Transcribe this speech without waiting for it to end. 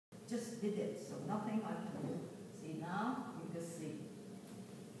just did it, so nothing I can do. See now, you can see.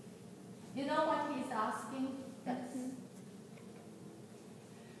 You know what he's asking? That's.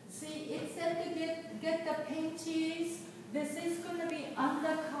 See, it said to get the pinches. This is going to be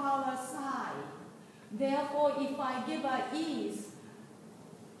undercolor side. Therefore, if I give a ease,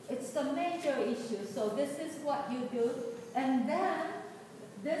 it's the major issue. So this is what you do. And then,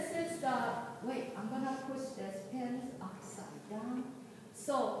 this is the, wait, I'm going to push this pins upside down.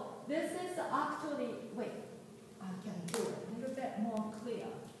 So this is actually, wait, I can do it a little bit more clear.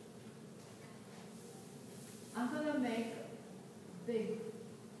 I'm going to make big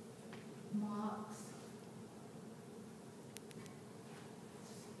marks.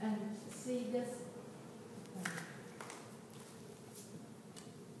 And see this?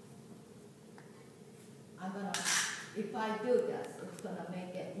 I'm gonna, if I do this, it's gonna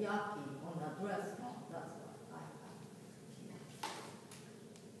make it yucky on the dress form. That's what I have here.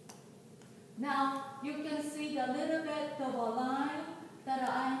 Now, you can see the little bit of a line that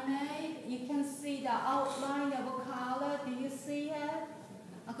I made. You can see the outline of a collar. Do you see it?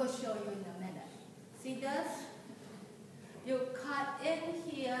 I'm going to show you in a minute. See this? You cut in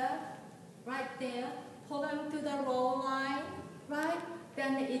here, right there, pull into the roll line, right?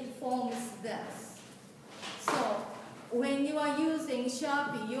 Then it forms this. So when you are using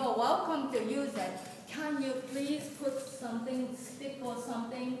Sharpie, you are welcome to use it. Can you please put something, stick or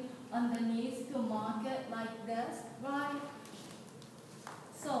something underneath to mark it like this, right?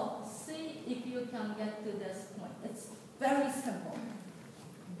 So see if you can get to this point. It's very simple.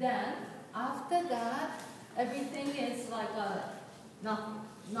 Then after that, everything is like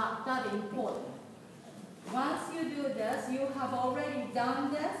not that important. Once you do this, you have already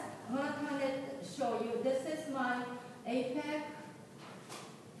done this. I'm going to kind of show you. This is my apex.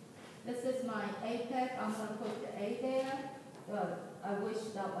 This is my apex. I'm going to put the A there. Well, I wish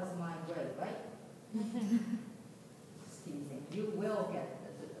that was my grade, right? Teasing. You will get this.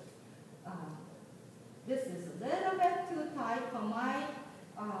 This is a little bit too tight for my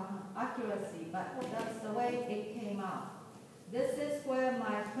accuracy, but that's the way it came out. This is where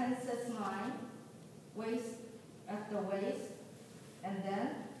my princess line, waist at the waist, and then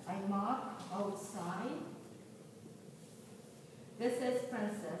I mark outside. This is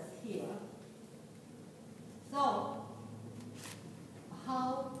princess here. So,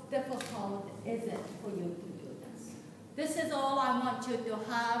 how difficult is it for you to do this? This is all I want you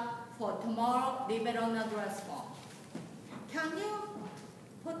to have for tomorrow. Leave it on the dress form. Can you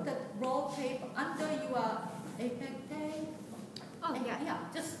put the roll tape under your apex tape? Oh, yeah. Yeah,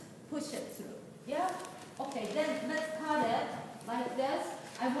 just push it through. Yeah? Okay, then let's cut it like this.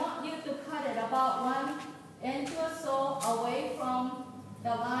 I want you to cut it about 1 inch or so away from the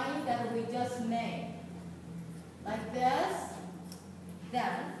line that we just made. Like this.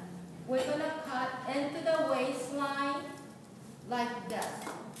 Then we're going to cut into the waistline like this.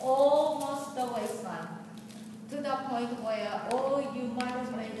 Almost the waistline. To the point where, oh, you might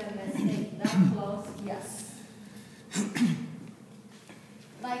have made a mistake. That close, yes.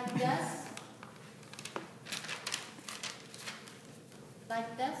 Like this.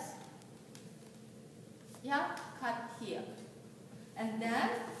 Like this. Yeah, cut here. And then,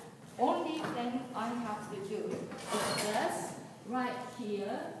 only thing I have to do is this, right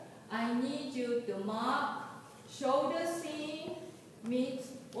here. I need you to mark shoulder seam meets,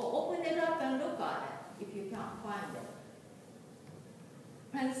 well, open it up and look at it if you can't find it.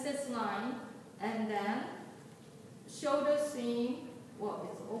 Princess line, and then shoulder seam, well,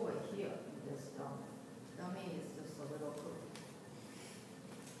 it's over here. This dummy is just a little crooked.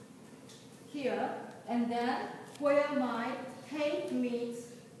 Here, and then where my tape meets,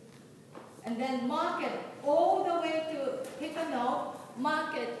 and then mark it all the way to, pick a note,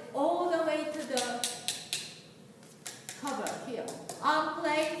 mark it all the way to the cover here. Arm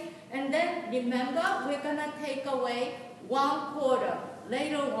plate, and then remember, we're going to take away 1/4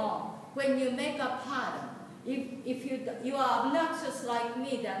 later on when you make a pattern. If you are obnoxious like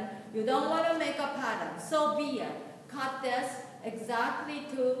me, then you don't want to make a pattern. So be it. Cut this exactly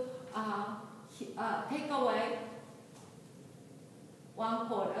to take away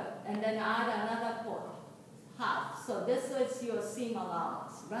 1/4 and then add another quarter, half. So this is your seam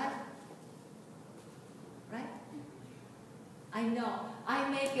allowance, right? Right? I know. I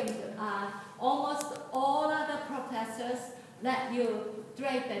make them, almost all other professors let you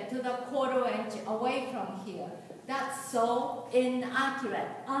drape it to the 1/4 inch away from here. That's so inaccurate,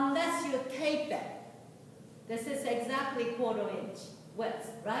 unless you tape it. This is exactly 1/4 inch width,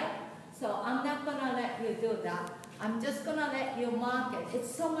 right? So I'm not gonna let you do that. I'm just gonna let you mark it.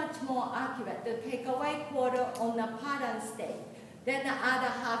 It's so much more accurate to take away 1/4 on the pattern stage. Then the other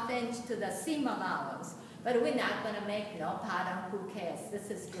 ½ to the seam allowance. But we're not going to make no pattern, who cares?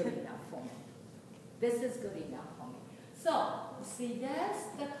 This is good enough for me. This is good enough for me. So, see this,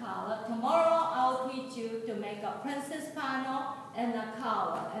 the collar. Tomorrow I'll teach you to make a princess panel and a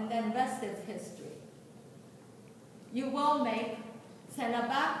collar, and then rest is history. You will make center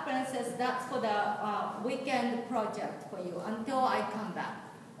back princess. That's for the weekend project for you until I come back.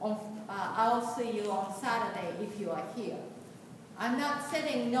 I'll see you on Saturday if you are here. I'm not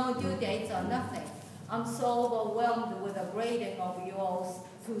setting no due dates or nothing. I'm so overwhelmed with the grading of yours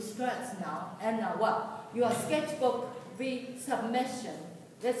through stress now. And what? Your sketchbook resubmission.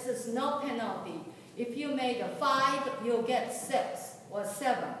 This is no penalty. If you made a 5, you'll get 6 or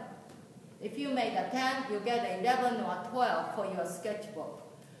 7. If you made a 10, you get 11 or 12 for your sketchbook.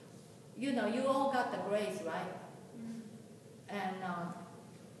 You know, you all got the grades, right? And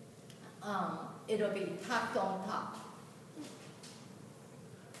it'll be tacked on top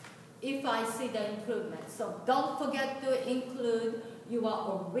if I see the improvement. So don't forget to include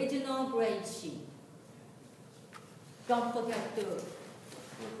your original grade sheet. Don't forget to.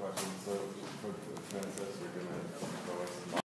 Quick question. So for the princess, you're going